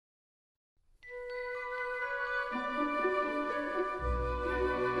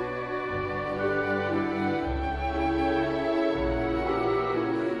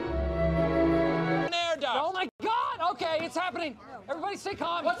What's happening? Everybody stay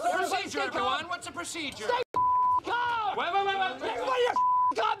calm. What's the procedure, everyone? What's the procedure? Stay calm! Wait. Everybody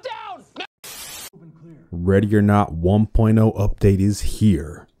calm down! Ready or Not 1.0 update is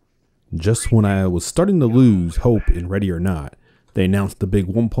here. Just when I was starting to lose hope in Ready or Not, they announced the big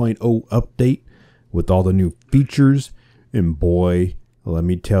 1.0 update with all the new features, and boy, let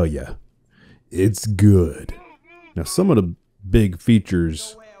me tell you, it's good. Now, some of the big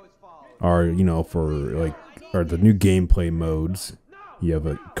features are, are the new gameplay modes. You have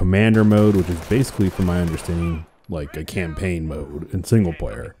a commander mode, which is basically, from my understanding, like a campaign mode in single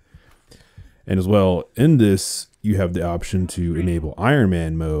player. And as well, in this, you have the option to enable Iron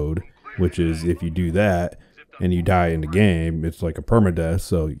Man mode, which is if you do that and you die in the game, it's like a permadeath.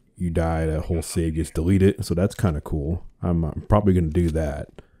 So you die, that whole save gets deleted. So that's kind of cool. I'm probably going to do that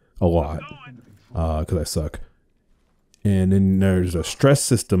a lot because I suck. And then there's a stress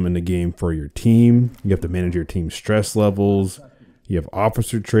system in the game for your team. You have to manage your team's stress levels. You have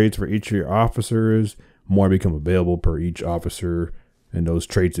officer traits for each of your officers. More become available per each officer, and those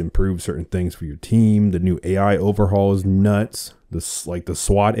traits improve certain things for your team. The new AI overhaul is nuts. The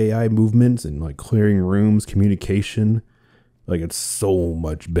SWAT AI movements and like clearing rooms, communication. Like, it's so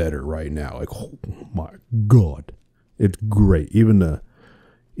much better right now. Like, oh my God, it's great. Even the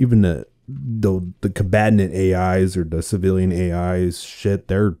combatant AIs or the civilian AIs, shit,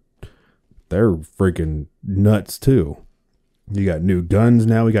 they're freaking nuts too. You got new guns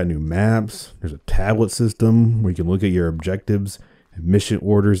now. We got new maps. There's a tablet system where you can look at your objectives and mission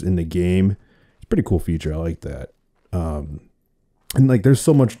orders in the game. It's a pretty cool feature. I like that. And like, there's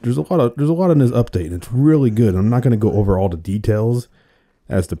a lot in this update, and it's really good. I'm not going to go over all the details,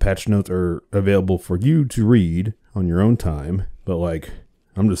 as the patch notes are available for you to read on your own time. But like,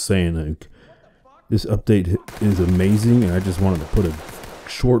 I'm just saying, like, this update is amazing, and I just wanted to put a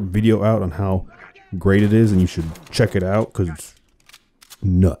short video out on how great it is, and you should check it out because it's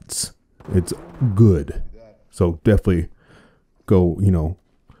nuts. It's good. So definitely go,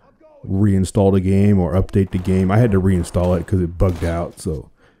 reinstall the game or update the game. I had to reinstall it because it bugged out,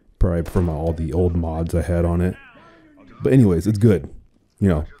 so probably from all the old mods I had on it. But anyways, it's good.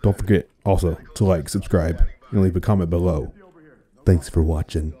 Don't forget also to like, subscribe, and leave a comment below. Thanks for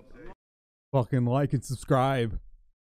watching. Fucking like and subscribe.